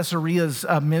Basil of Caesarea's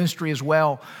ministry as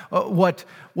well, what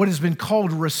has been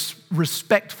called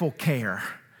respectful care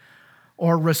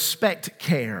or respect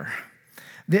care.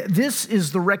 This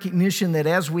is the recognition that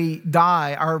as we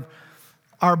die,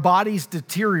 our bodies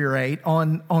deteriorate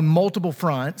on multiple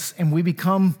fronts, and we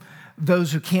become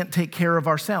those who can't take care of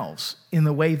ourselves in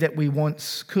the way that we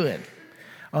once could.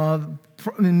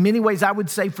 In many ways, I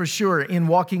would say for sure, in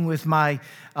walking with my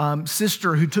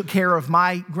sister who took care of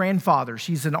my grandfather.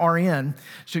 She's an RN.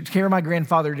 She took care of my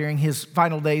grandfather during his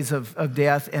final days of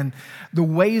death, and the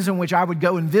ways in which I would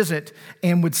go and visit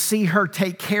and would see her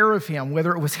take care of him,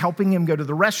 whether it was helping him go to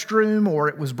the restroom, or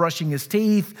it was brushing his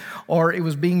teeth, or it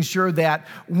was being sure that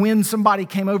when somebody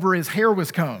came over, his hair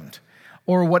was combed,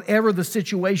 or whatever the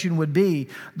situation would be.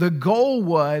 The goal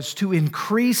was to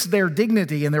increase their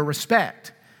dignity and their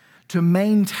respect, to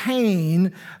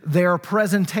maintain their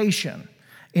presentation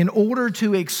in order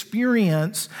to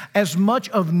experience as much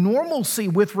of normalcy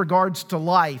with regards to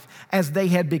life as they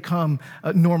had become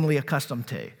normally accustomed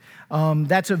to.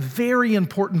 That's a very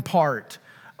important part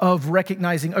of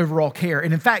recognizing overall care.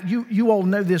 And in fact, you all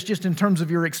know this just in terms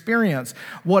of your experience,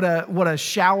 what a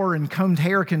shower and combed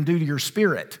hair can do to your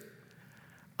spirit.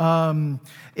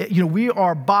 We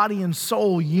are body and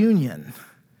soul union.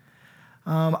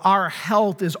 Our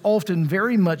health is often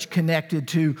very much connected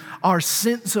to our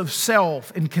sense of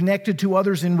self and connected to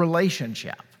others in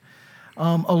relationship.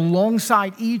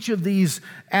 Alongside each of these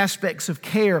aspects of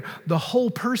care, the whole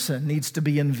person needs to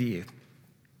be in view.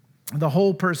 The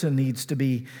whole person needs to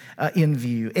be in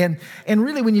view. And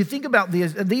really, when you think about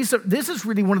this is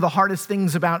really one of the hardest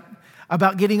things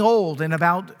about getting old and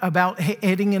about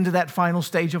heading into that final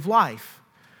stage of life,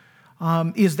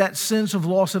 is that sense of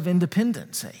loss of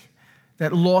independency.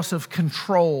 That loss of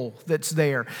control that's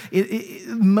there.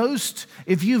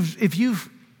 If you've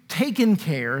taken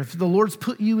care, if the Lord's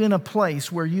put you in a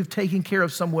place where you've taken care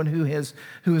of someone who has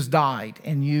died,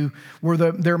 and you were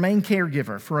their main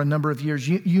caregiver for a number of years,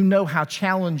 you know how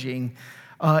challenging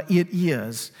it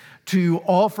is to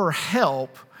offer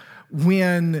help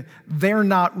when they're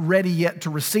not ready yet to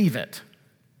receive it,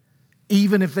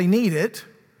 even if they need it,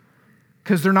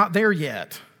 because they're not there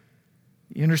yet.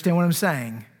 You understand what I'm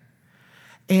saying?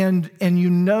 And you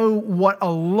know what a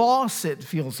loss it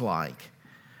feels like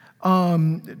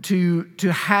to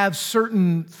have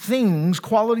certain things,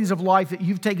 qualities of life that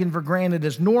you've taken for granted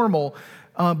as normal,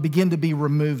 begin to be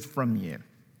removed from you.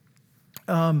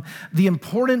 The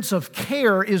importance of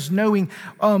care is knowing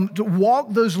to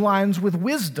walk those lines with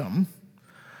wisdom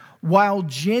while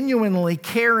genuinely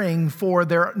caring for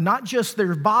not just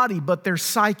their body, but their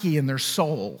psyche and their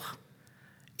soul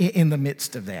in the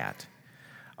midst of that.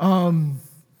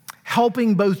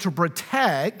 Helping both to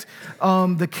protect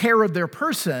the care of their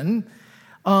person,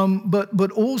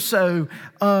 but also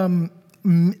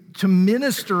to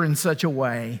minister in such a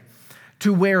way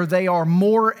to where they are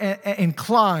more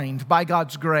inclined by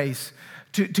God's grace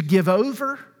to give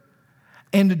over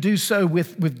and to do so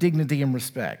with dignity and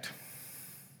respect.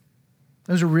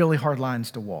 Those are really hard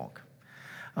lines to walk.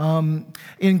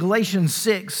 In Galatians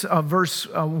 6, verse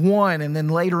 1, and then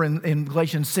later in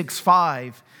Galatians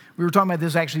 6:5, we were talking about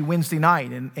this actually Wednesday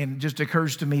night, and it just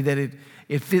occurs to me that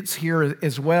it fits here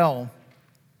as well.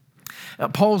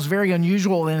 Paul's very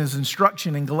unusual in his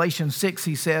instruction. In Galatians 6,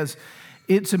 he says,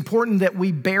 it's important that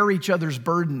we bear each other's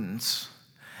burdens.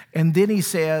 And then he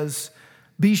says,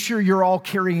 be sure you're all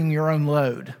carrying your own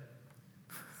load.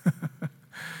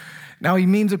 Now, he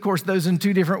means, of course, those in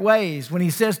two different ways. When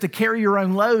he says to carry your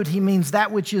own load, he means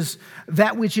that which is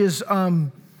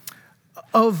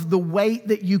of the weight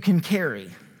that you can carry.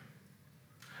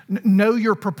 Know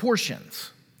your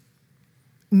proportions.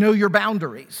 Know your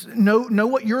boundaries. Know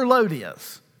what your load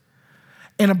is.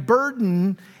 And a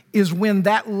burden is when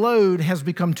that load has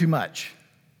become too much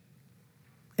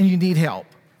and you need help.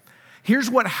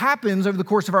 Here's what happens over the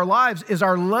course of our lives is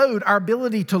our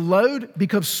ability to load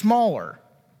becomes smaller.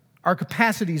 Our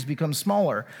capacities become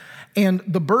smaller, and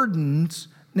the burdens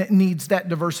needs that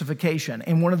diversification.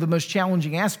 And one of the most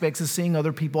challenging aspects is seeing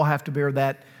other people have to bear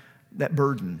that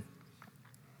burden.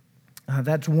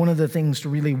 That's one of the things to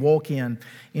really walk in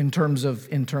terms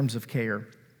of care.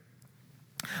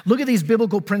 Look at these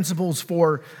biblical principles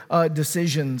for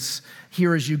decisions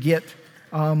here as you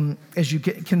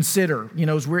consider. We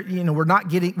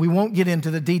won't get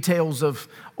into the details of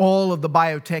all of the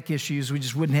biotech issues. We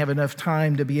just wouldn't have enough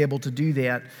time to be able to do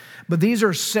that. But these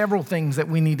are several things that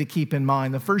we need to keep in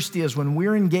mind. The first is when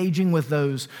we're engaging with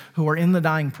those who are in the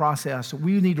dying process,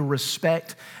 we need to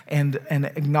respect and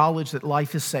acknowledge that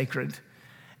life is sacred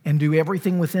and do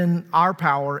everything within our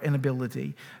power and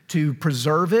ability to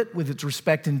preserve it with its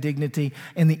respect and dignity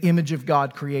and the image of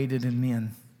God created in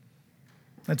men.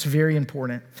 That's very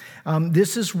important.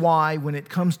 This is why when it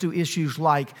comes to issues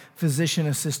like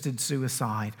physician-assisted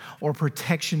suicide or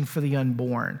protection for the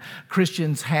unborn,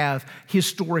 Christians have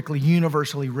historically,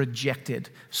 universally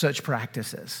rejected such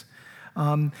practices.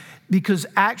 Because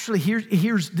actually,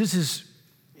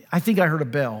 I think I heard a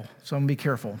bell, so I'm going to be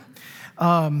careful.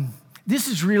 This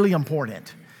is really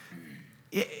important.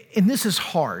 And this is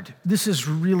hard. This is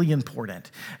really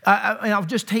important. I'm going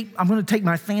to take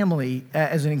my family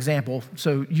as an example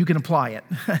so you can apply it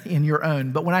in your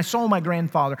own. But when I saw my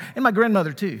grandfather, and my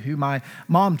grandmother too, who my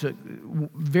mom took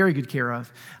very good care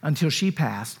of until she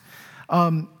passed,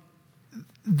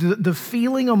 the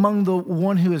feeling among the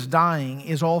one who is dying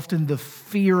is often the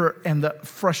fear and the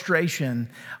frustration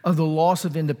of the loss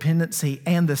of independency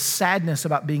and the sadness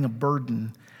about being a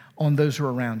burden on those who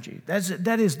are around you.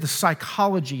 That is the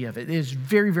psychology of it. It is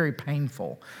very, very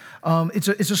painful. It's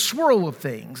a swirl of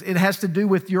things. It has to do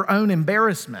with your own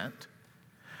embarrassment,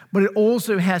 but it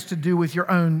also has to do with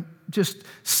your own just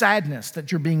sadness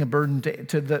that you're being a burden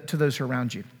to those who are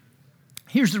around you.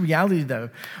 Here's the reality,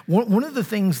 though. One of the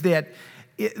things that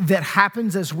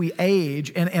happens as we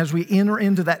age and as we enter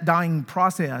into that dying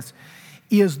process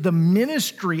is the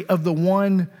ministry of the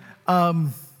one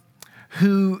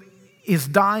who is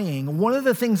dying. One of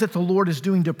the things that the Lord is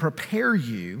doing to prepare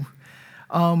you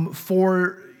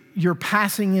for your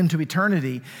passing into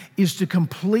eternity is to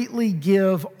completely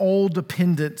give all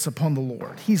dependence upon the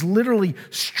Lord. He's literally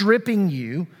stripping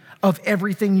you of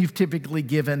everything you've typically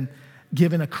given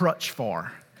a crutch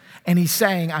for. And he's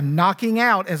saying, I'm knocking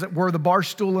out, as it were, the bar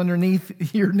stool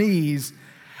underneath your knees,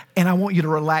 and I want you to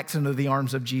relax into the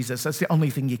arms of Jesus. That's the only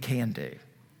thing you can do.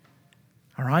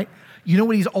 All right? You know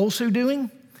what he's also doing?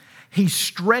 He's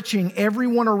stretching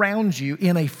everyone around you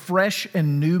in a fresh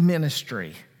and new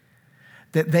ministry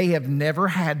that they have never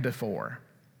had before.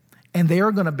 And they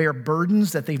are going to bear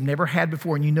burdens that they've never had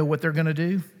before. And you know what they're going to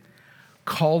do?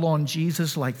 Call on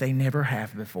Jesus like they never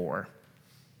have before.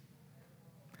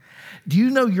 Do you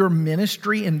know your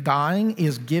ministry in dying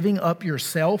is giving up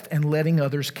yourself and letting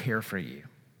others care for you?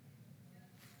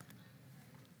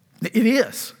 It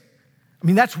is. I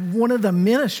mean, that's one of the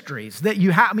ministries that you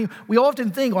have. I mean, we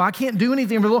often think, well, I can't do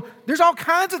anything for the Lord. There's all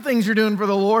kinds of things you're doing for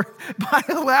the Lord by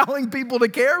allowing people to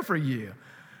care for you.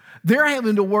 They're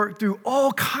having to work through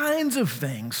all kinds of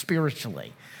things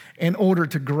spiritually in order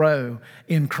to grow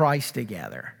in Christ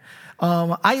together.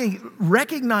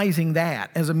 Recognizing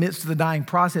that as amidst the dying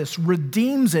process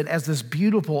redeems it as this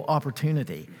beautiful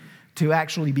opportunity to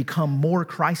actually become more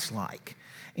Christ-like.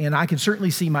 And I can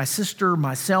certainly see my sister,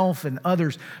 myself, and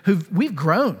others we've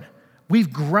grown.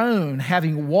 We've grown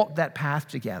having walked that path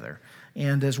together.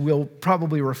 And as we'll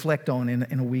probably reflect on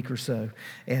in a week or so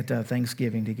at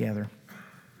Thanksgiving together.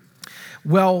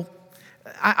 Well,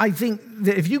 I think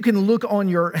that if you can look on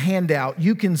your handout,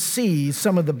 you can see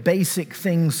some of the basic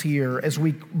things here as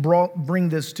we bring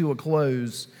this to a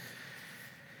close.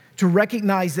 to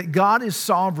recognize that God is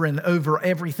sovereign over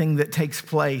everything that takes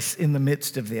place in the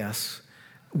midst of this.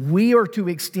 We are to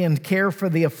extend care for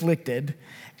the afflicted,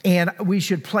 and we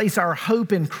should place our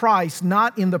hope in Christ,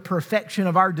 not in the perfection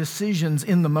of our decisions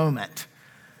in the moment.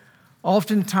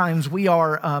 Oftentimes we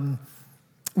are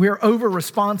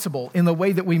over-responsible in the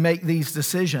way that we make these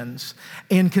decisions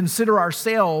and consider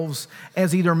ourselves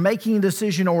as either making a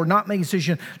decision or not making a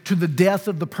decision to the death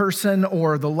of the person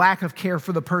or the lack of care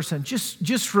for the person.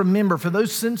 Just remember, for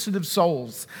those sensitive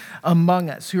souls among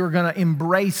us who are going to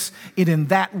embrace it in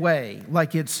that way,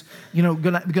 like it's going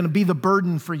to be the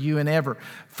burden for you and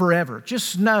forever,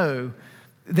 just know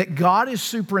that God is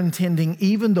superintending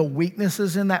even the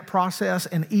weaknesses in that process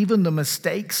and even the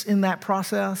mistakes in that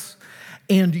process.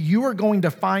 And you are going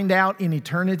to find out in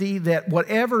eternity that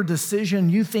whatever decision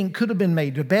you think could have been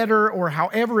made better or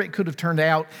however it could have turned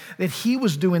out, that He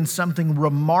was doing something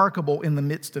remarkable in the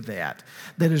midst of that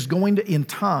is going to, in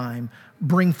time,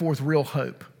 bring forth real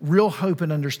hope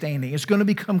and understanding. It's going to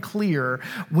become clear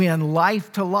when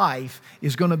life to life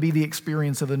is going to be the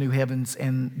experience of the new heavens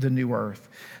and the new earth.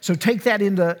 So take that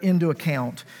into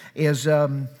account as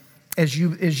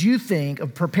you think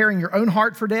of preparing your own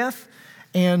heart for death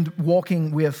and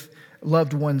walking with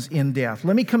loved ones in death.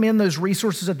 Let me commend those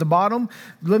resources at the bottom.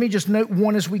 Let me just note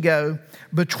one as we go.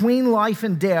 Between Life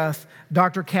and Death,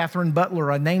 Dr. Catherine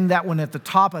Butler. I named that one at the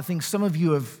top. I think some of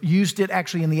you have used it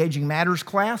actually in the Aging Matters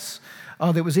class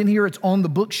that was in here. It's on the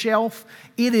bookshelf.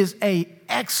 It is an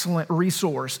excellent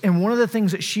resource. And one of the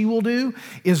things that she will do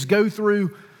is go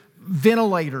through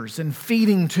ventilators and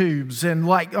feeding tubes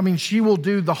and she will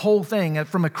do the whole thing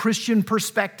from a Christian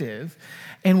perspective,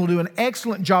 and will do an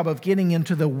excellent job of getting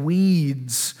into the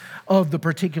weeds of the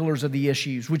particulars of the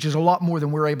issues, which is a lot more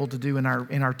than we're able to do in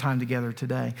our time together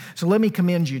today. So let me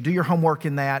commend you. Do your homework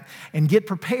in that and get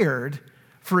prepared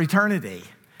for eternity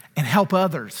and help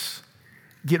others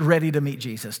get ready to meet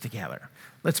Jesus together.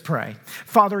 Let's pray.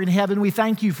 Father in heaven, we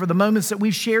thank you for the moments that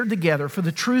we've shared together, for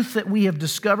the truth that we have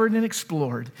discovered and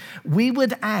explored. We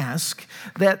would ask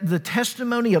that the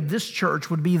testimony of this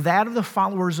church would be that of the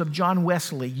followers of John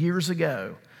Wesley years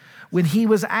ago, when he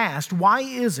was asked, why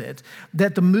is it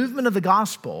that the movement of the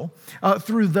gospel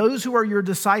through those who are your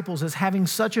disciples is having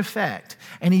such effect?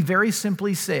 And he very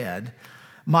simply said,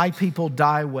 my people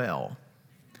die well.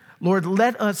 Lord,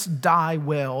 let us die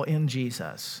well in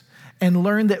Jesus and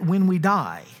learn that when we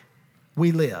die,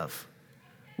 we live.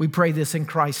 We pray this in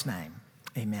Christ's name.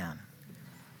 Amen.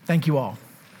 Thank you all.